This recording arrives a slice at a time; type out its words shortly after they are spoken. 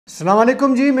अस्सलाम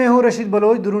वालेकुम जी, मैं हूँ रशीद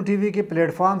बलोच। दुरून टीवी के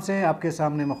प्लेटफॉर्म से आपके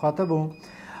सामने मुखातब हूँ।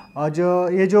 आज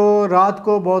ये जो रात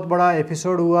को बहुत बड़ा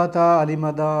एपिसोड हुआ था अली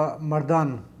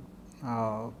मर्दान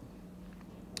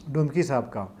डुमकी साहब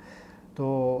का,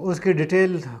 तो उसकी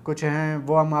डिटेल कुछ हैं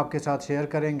वो हम आपके साथ शेयर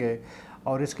करेंगे।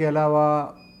 और इसके अलावा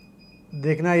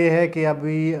देखना ये है कि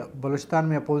अभी बलूचिस्तान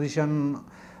में अपोजिशन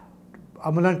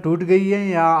अमलन टूट गई है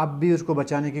या अब भी उसको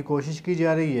बचाने की कोशिश की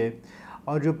जा रही है,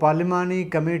 और जो पार्लिमानी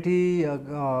कमेटी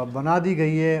बना दी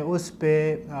गई है उस पे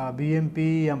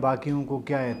बीएमपी या बाकियों को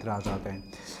क्या एतराज़ात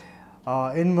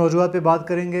हैं। इन मौज़ूआत पे बात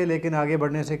करेंगे, लेकिन आगे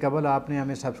बढ़ने से कबल आपने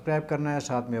हमें सब्सक्राइब करना है,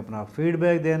 साथ में अपना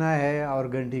फीडबैक देना है और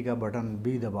घंटी का बटन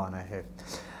भी दबाना है।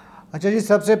 अच्छा जी,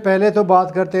 सबसे पहले तो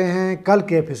बात करते हैं कल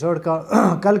के एपिसोड का।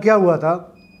 कल क्या हुआ था,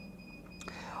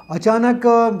 अचानक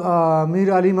मीर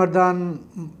अली मर्दान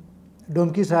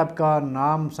डुमकी साहब का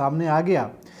नाम सामने आ गया,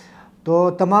 तो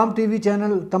तमाम टीवी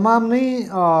चैनल, तमाम नहीं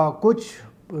कुछ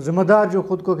ज़िम्मेदार जो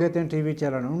ख़ुद को कहते हैं टीवी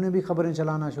चैनल, उन्होंने भी ख़बरें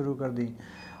चलाना शुरू कर दी।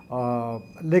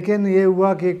 लेकिन ये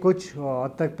हुआ कि कुछ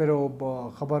हद तक फिर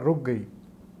वो ख़बर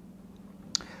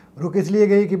रुक इसलिए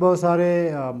गई कि बहुत सारे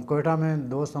कोयटा में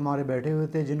दोस्त हमारे बैठे हुए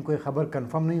थे जिनको खबर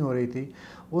कंफर्म नहीं हो रही थी।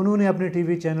 उन्होंने अपने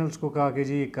टीवी चैनल्स को कहा कि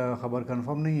जी खबर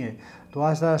कंफर्म नहीं है। तो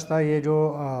आहिस्ता आहिस्ता ये जो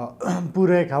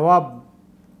पूरे एक हवा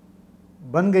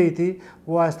बन गई थी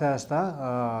वो आहिस्ता आहिस्ता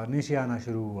नीचे आना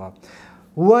शुरू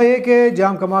हुआ ये कि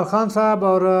जाम कमाल ख़ान साहब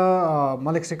और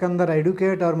मलिक सिकंदर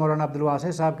एडवोकेट और मौलाना अब्दुल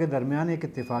वासिफ साहब के दरमियान एक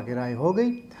इत्तेफाक राय हो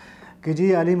गई कि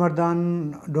जी अली मर्दान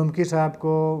डुमकी साहब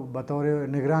को बतौर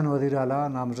निगरान वज़ीर आला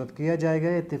नामज़द किया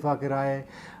जाएगा। इत्तेफाक राय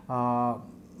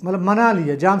मतलब मना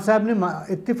लिया जाम साहब ने।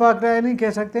 इत्तेफाक राय नहीं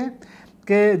कह सकते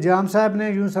कि जाम साहब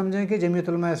ने यूँ समझें कि जमीयत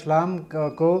उलमा इस्लाम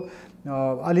को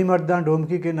अली मर्दान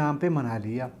डुमकी के नाम पे मना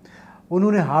लिया,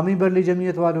 उन्होंने हामी भर ली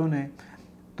जमीयत वालों ने।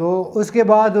 तो उसके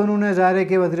बाद उन्होंने ज़ाहिर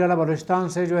के वज़ीर आला बलूचिस्तान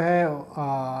से जो है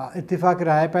इत्तेफाक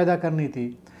राय पैदा करनी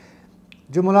थी।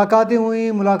 जो मुलाकातें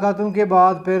हुई, मुलाकातों के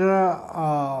बाद फिर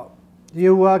ये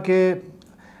हुआ कि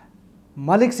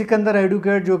मलिक सिकंदर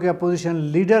एडवोकेट जो कि अपोजिशन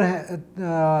लीडर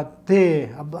थे,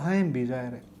 अब हैं भी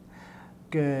ज़ाहिर है,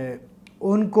 कि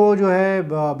उनको जो है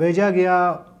भेजा गया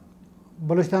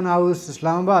बलूचिस्तान हाउस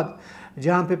इस्लामाबाद,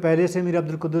 जहाँ पे पहले से मीर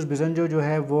अब्दुल कुद्दूस बिजंजो जो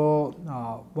है वो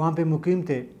वहाँ पे मुकीम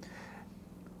थे।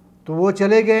 तो वो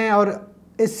चले गए, और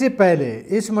इससे पहले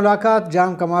इस मुलाकात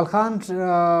जाम कमाल ख़ान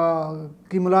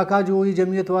की मुलाकात जो हुई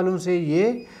जमीयत वालों से,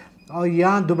 ये और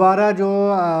यहाँ दोबारा जो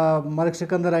मलिक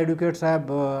सिकंदर एडवोकेट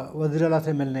साहब वज़ीर आला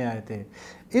से मिलने आए थे।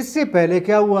 इससे पहले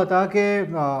क्या हुआ था कि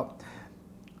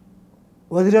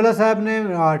वज़ीर आला साहब ने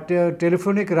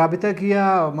टेलीफोनिक राबिता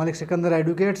किया मलिक सिकंदर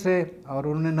एडवोकेट से, और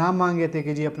उन्होंने नाम मांगे थे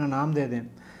कि जी अपना नाम दे दें।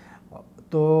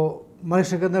 तो मलिक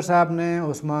सिकंदर साहब ने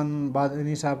उस्मान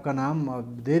बादनी साहब का नाम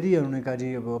दे दिया। उन्होंने कहा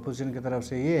जी अपोजिशन की तरफ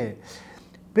से ये है।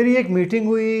 फिर एक मीटिंग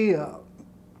हुई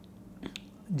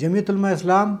जमीयत उलमा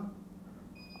इस्लाम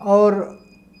और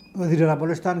वज़ीर आला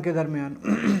बलूचिस्तान के दरमियान।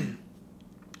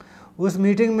 उस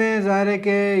मीटिंग में ज़ाहिर है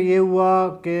कि ये हुआ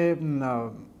कि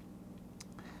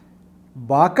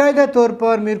बाकायदा तौर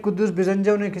पर मीर कुद्दूस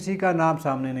बिजंजो ने किसी का नाम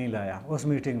सामने नहीं लाया उस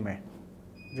मीटिंग में।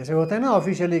 जैसे होता है ना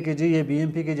ऑफिशियली कि जी ये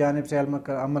बीएमपी की जानिब से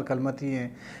अमल कलमती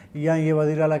हैं या ये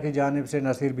वज़ीर आला की जानिब से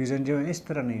नसीर बिजंजो हैं, इस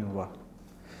तरह नहीं हुआ।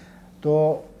 तो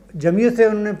जमीयत से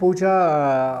उन्होंने पूछा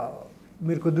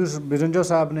मीर कुद्दूस बिजंजो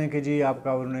साहब ने कि जी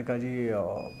आपका, उन्होंने कहा जी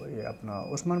ये अपना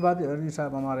उस्मान बादनी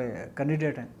साहब हमारे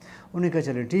कैंडिडेट हैं। उन्होंने कहा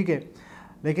चले ठीक है,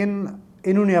 लेकिन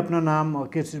इन्होंने अपना नाम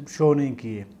किस शो नहीं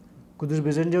किए। कुद्दूस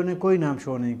बिजंजो ने कोई नाम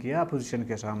शो नहीं किया अपोजिशन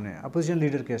के सामने, अपोजिशन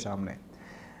लीडर के सामने।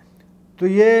 तो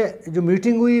ये जो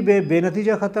मीटिंग हुई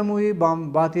बेनतीजा ख़त्म हुई।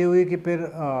 बात ये हुई कि फिर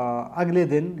अगले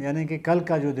दिन, यानी कि कल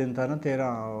का जो दिन था ना,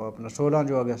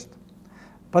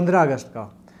 15 अगस्त का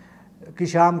कि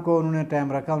शाम को उन्होंने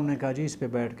टाइम रखा। उन्होंने कहा जी इस पे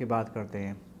बैठ के बात करते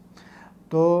हैं।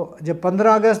 तो जब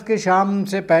 15 अगस्त के शाम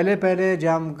से पहले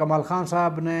जाम कमाल ख़ान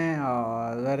साहब ने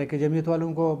ज़ाहिर के जमीयत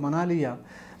वालों को मना लिया,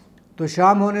 तो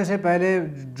शाम होने से पहले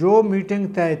जो मीटिंग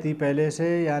तय थी पहले से,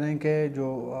 यानी कि जो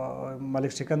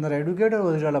मलिक सिकंदर एडवोकेट और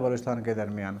वज़ीर आला बलूचिस्तान के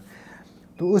दरमियान,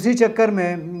 तो उसी चक्कर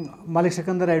में मलिक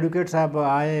सिकंदर एडवोकेट साहब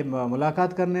आए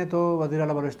मुलाकात करने, तो वज़ीर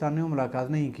आला बलूचिस्तान ने मुलाकात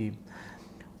नहीं की।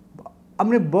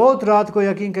 हमने बहुत रात को,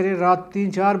 यकीन करिए, रात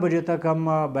 3-4 बजे तक हम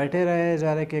बैठे रहे।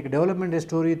 ज़ाहिर कि एक डेवलपमेंट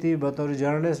स्टोरी थी। बतौर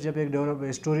जर्नलिस्ट जब एक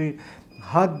डेवलप स्टोरी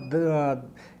हद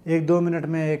 1-2 मिनट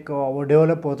में एक वो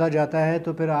डेवलप होता जाता है,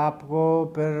 तो फिर आपको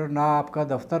फिर ना आपका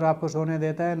दफ्तर आपको सोने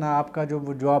देता है, ना आपका जो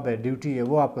जॉब है, ड्यूटी है,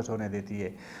 वो आपको सोने देती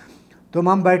है। तो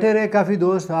हम बैठे रहे, काफ़ी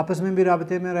दोस्त आपस में भी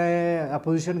राबते में रहे,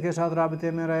 अपोजिशन के साथ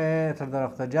राबते में रहे, सरदार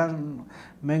अख्तर जान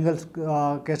मैंगल्स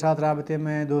के साथ राबते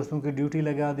में, दोस्तों की ड्यूटी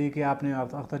लगा दी कि आपने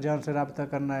अख्तर जान से रबता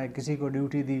करना है, किसी को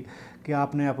ड्यूटी दी कि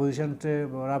आपने अपोजिशन से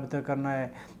रबता करना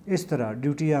है। इस तरह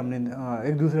ड्यूटी हमने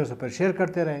एक दूसरे से पर शेयर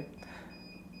करते रहे।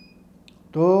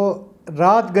 तो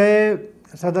रात गए,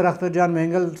 सदर अख्तर जान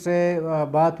मैंगल से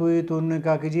बात हुई तो उन्होंने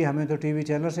कहा कि जी हमें तो टीवी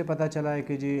चैनल से पता चला है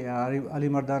कि जी अली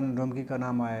मर्दान ढोमकी का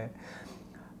नाम आया है।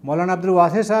 मौलाना अब्दुल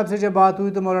वासिर साहब से जब बात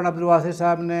हुई तो मौलाना अब्दुल वासिर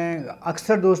साहब ने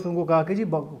अक्सर दोस्तों को कहा कि जी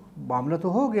मामला तो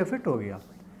हो गया, फिट हो गया,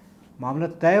 मामला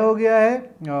तय हो गया है,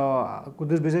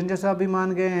 कुद्दुस बिजंजा साहब भी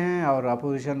मान गए हैं और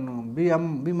अपोजिशन भी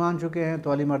हम भी मान चुके हैं,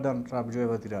 तो अली मर्दान साहब जो है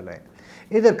वज़ीर आला है।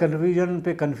 इधर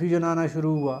कन्फ्यूजन आना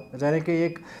शुरू हुआ। ज़ाहिर है कि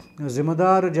एक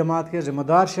ज़िम्मेदार जमात के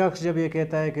ज़िम्मेदार शख्स जब ये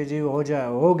कहता है कि जी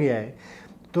हो गया है,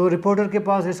 तो रिपोर्टर के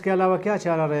पास इसके अलावा क्या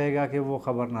चारा रहेगा कि वो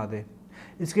ख़बर ना दे।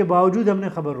 इसके बावजूद हमने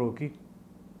ख़बर रोकी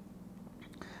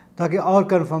ताकि और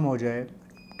कंफर्म हो जाए,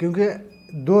 क्योंकि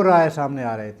दो राय सामने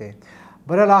आ रहे थे।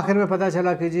 बहरहाल आखिर में पता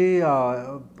चला कि जी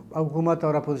हुकूमत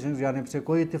और अपोजिशन की जानिब से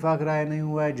कोई इत्तेफाक राय नहीं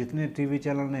हुआ है। जितने टीवी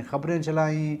चैनल ने ख़बरें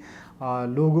चलाई,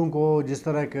 लोगों को जिस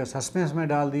तरह के सस्पेंस में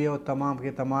डाल दिए, और तमाम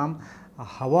के तमाम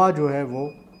हवा जो है वो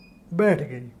बैठ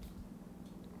गई।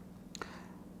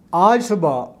 आज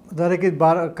सुबह ज़रा कि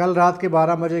कल रात के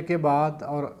 12 बजे के बाद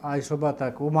और आज सुबह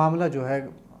तक वो मामला जो है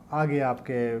आ गया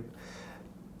आपके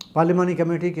पार्लिमानी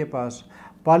कमेटी के पास।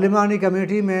 पार्लिमानी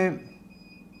कमेटी में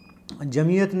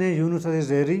जमीयत ने यूनुस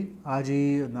ज़हरी,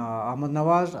 हाजी अहमद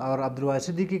नवाज़ और अब्दुल वाहिद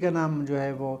सिद्दीकी का नाम जो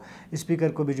है वो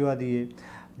स्पीकर को भिजवा दिए,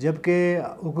 जबकि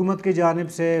हुकूमत की जानिब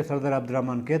से सरदार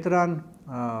अब्दुर्रहमान केतरान,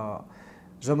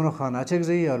 ज़मर खान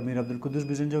अचकज़ई और मीर अब्दुल कुद्दुस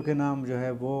बिजंजो के नाम जो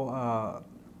है वो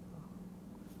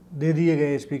दे दिए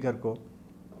गए स्पीकर को।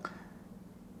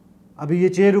 अभी ये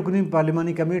 6 रुकनी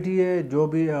पार्लिमानी कमेटी है जो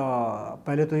भी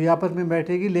पहले तो ये आपस में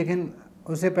बैठेगी, लेकिन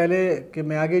उससे पहले कि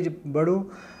मैं आगे बढ़ूँ,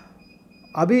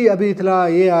 अभी इतला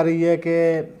ये आ रही है कि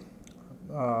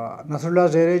नसरुल्लाह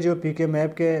ज़हरी जो पीके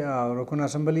मैप के रुकन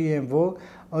असम्बली हैं वो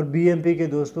और बीएमपी के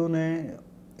दोस्तों ने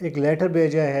एक लेटर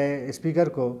भेजा है स्पीकर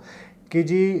को कि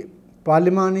जी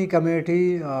पार्लिमानी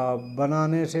कमेटी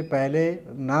बनाने से पहले,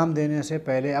 नाम देने से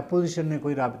पहले अपोजिशन ने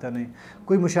कोई राबिता नहीं,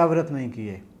 कोई मुशावरत नहीं की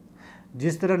है।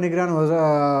 जिस तरह निगरान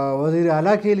वज़ीर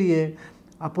आला के लिए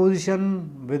अपोजिशन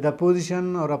विद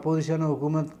अपोजिशन और अपोजिशन और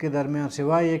हुकूमत के दरमियान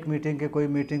सिवाय एक मीटिंग के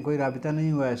कोई राबिता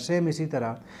नहीं हुआ है, सेम इसी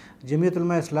तरह जमीयत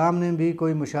उलमा इस्लाम ने भी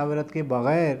कोई मुशावरत के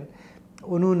बग़ैर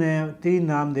उन्होंने 3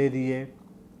 नाम दे दिए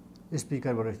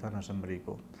स्पीकर बलोचिस्तान असम्बली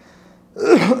को।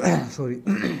 सॉरी।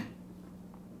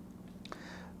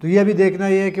 तो ये अभी देखना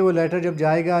ये है कि वो लेटर जब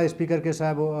जाएगा स्पीकर के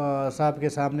साहब के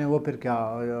सामने, वो फिर क्या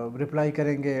रिप्लाई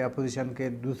करेंगे अपोजिशन के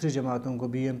दूसरी जमातों को,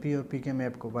 बीएमपी और पीके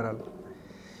मैप को। बहरहाल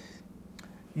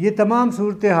ये तमाम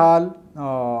सूरत हाल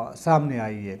सामने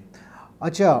आई है।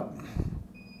 अच्छा,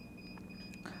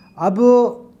 अब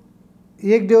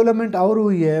एक डेवलपमेंट और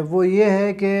हुई है, वो ये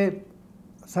है कि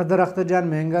सदर अख्तर जान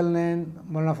मैंगल ने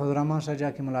मौलाना फजल रहमान से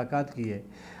जाके मुलाकात की है,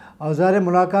 और ज़ाहिर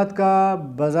मुलाकात का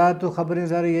बज़ाहिर तो ख़बरें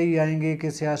ज़ाहिर यही आएंगी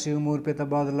कि सियासी उमूर पे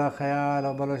तबादला ख़याल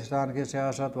और बलोचिस्तान की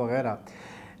सियासत वग़ैरह,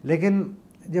 लेकिन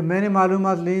जब मैंने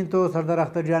मालूमात ली तो सरदार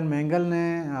अख्तर जान मैंगल ने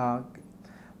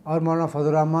और मौलाना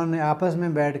फजल रहमान ने आपस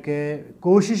में बैठ के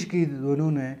कोशिश की दोनों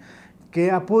ने कि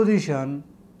अपोजिशन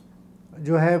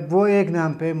जो है वो एक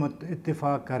नाम पे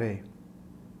इत्तिफाक करे।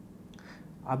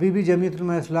 अभी भी जमीयत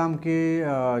उलमा इस्लाम की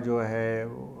जो है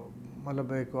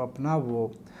मतलब एक अपना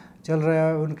वो चल रहा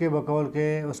है, उनके बकौल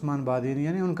के उस्मान बादीनी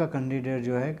यानी उनका कैंडिडेट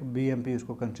जो है बीएमपी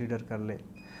उसको कंसीडर कर ले,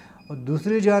 और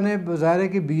दूसरी जानिब ज़ाहिर है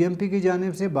कि बीएमपी की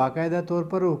जानिब से बाकायदा तौर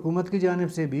पर, हुकूमत की जानिब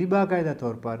से भी बाकायदा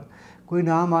तौर पर कोई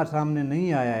नाम सामने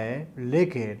नहीं आया है।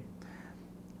 लेकिन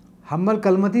हम्मल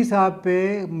कलमती साहब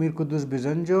पे मीर कुद्दुस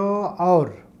बिजंजो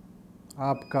और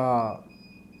आपका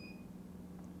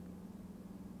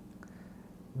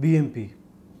बीएमपी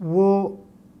वो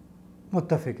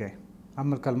मुत्तफ़िक है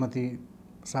हम्मल कलमती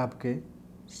साहब के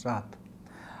साथ।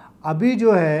 अभी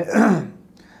जो है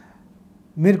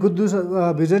मीर कुद्दुस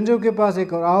बिजंजो के पास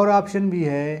एक और ऑप्शन भी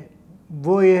है,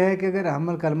 वो ये है कि अगर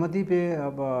हम्मल कलमती पे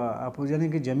अब अपोजिशन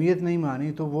की जमीयत नहीं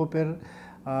मानी तो वो फिर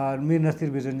मीर नसीर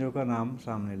बिजंजो का नाम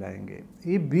सामने लाएंगे।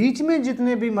 ये बीच में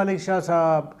जितने भी मलिक शाह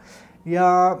साहब या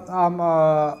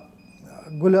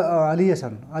अली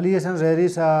हसन ज़हरी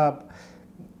साहब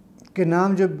के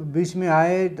नाम जो बीच में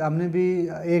आए, हमने भी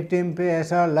एक टाइम पे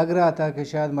ऐसा लग रहा था कि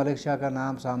शायद मलिक शाह का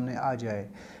नाम सामने आ जाए,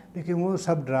 लेकिन वो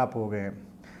सब ड्रॉप हो गए।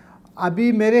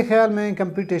 अभी मेरे ख्याल में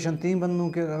कंपटीशन 3 बंदों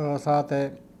के साथ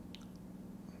है,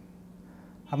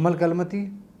 हम्मल कलमती,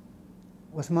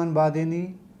 उस्मान बादीनी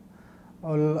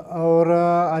और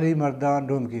अली मर्दान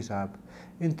ढोमकी साहब।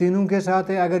 इन तीनों के साथ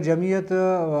है। अगर जमीयत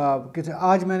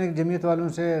आज मैंने जमीयत वालों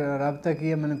से रब्ता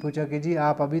किया, मैंने पूछा कि जी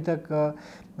आप अभी तक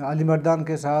अली मर्दान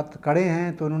के साथ खड़े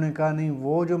हैं, तो उन्होंने कहा नहीं,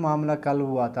 वो जो मामला कल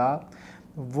हुआ था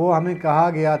वो हमें कहा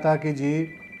गया था कि जी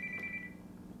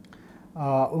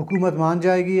हुकूमत मान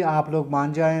जाएगी, आप लोग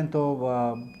मान जाएं तो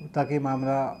ताकि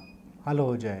मामला हल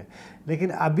हो जाए। लेकिन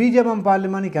अभी जब हम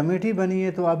पार्लिमानी कमेटी बनी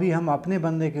है तो अभी हम अपने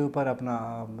बंदे के ऊपर अपना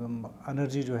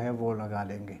एनर्जी जो है वो लगा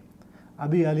लेंगे।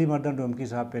 अभी अली मर्दन डोमकी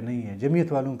साहब पे नहीं है।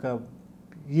 जमीयत वालों का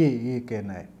ये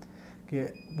कहना है कि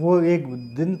वो एक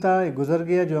दिन था, गुजर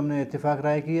गया, जो हमने इत्तेफाक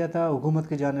राय किया था, हुकूमत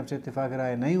की जानिब से इत्तेफाक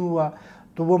राय नहीं हुआ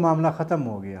तो वो मामला ख़त्म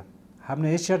हो गया।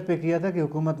 हमने इस शर्त पे किया था कि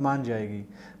हुकूमत मान जाएगी,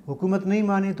 हुकूमत नहीं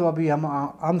मानी तो अभी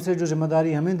हमसे जो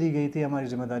ज़िम्मेदारी हमें दी गई थी, हमारी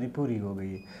ज़िम्मेदारी पूरी हो गई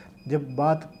है जब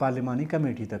बात पार्लिमानी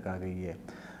कमेटी तक आ गई है।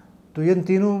 तो इन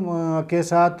तीनों के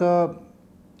साथ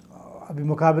अभी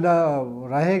मुकाबला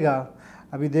रहेगा।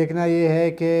 अभी देखना ये है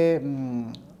कि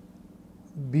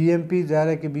बीएमपी, ज़ाहिर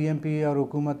है कि बीएमपी और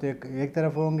हुकूमत एक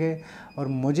तरफ होंगे, और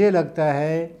मुझे लगता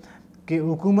है कि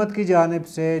हुकूमत की जानिब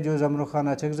से जो ज़मरुख खान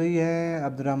अचकज़ई हैं,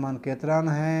 अब्दुर्रहमान केतरान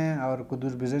हैं और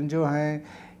कुद्दूस बिज़नजो हैं,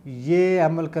 ये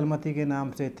अमल कलमती के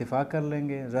नाम से इत्तेफाक कर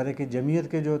लेंगे। ज़ाहिर है कि जमीयत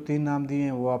के जो 3 नाम दिए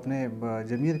हैं वो अपने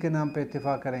जमीयत के नाम पे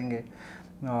इत्तेफाक करेंगे,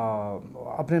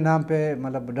 अपने नाम पे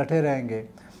मतलब डटे रहेंगे।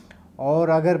 और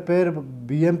अगर फिर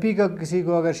बीएमपी का किसी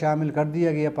को अगर शामिल कर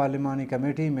दिया गया पार्लिमानी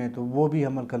कमेटी में तो वो भी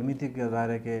अमल कलमती के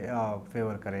दायरे के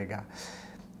फेवर करेगा।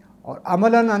 और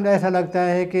अमलन ऐसा लगता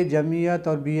है कि जमीयत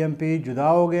और बीएमपी जुदा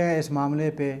हो गए हैं इस मामले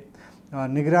पे।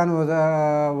 निगरान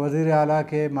वज़ीर आला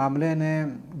के मामले ने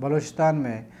बलोचिस्तान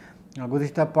में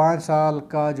गुज़िश्ता 5 साल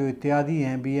का जो इत्यादी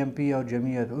हैं बीएमपी और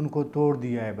जमीयत, उनको तोड़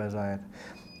दिया है बज़ाहिर।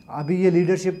 अभी ये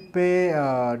लीडरशिप पे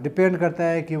डिपेंड करता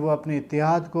है कि वो अपने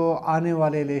इत्तेहाद को आने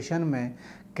वाले इलेक्शन में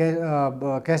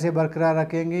कैसे बरकरार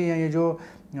रखेंगे, या ये जो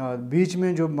बीच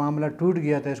में जो मामला टूट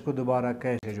गया था इसको दोबारा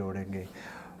कैसे जोड़ेंगे।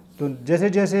 तो जैसे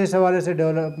जैसे इस हवाले से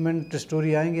डेवलपमेंट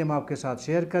स्टोरी आएंगी हम आपके साथ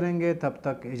शेयर करेंगे। तब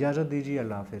तक इजाज़त दीजिए,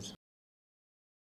 अल्लाह हाफ़िज़।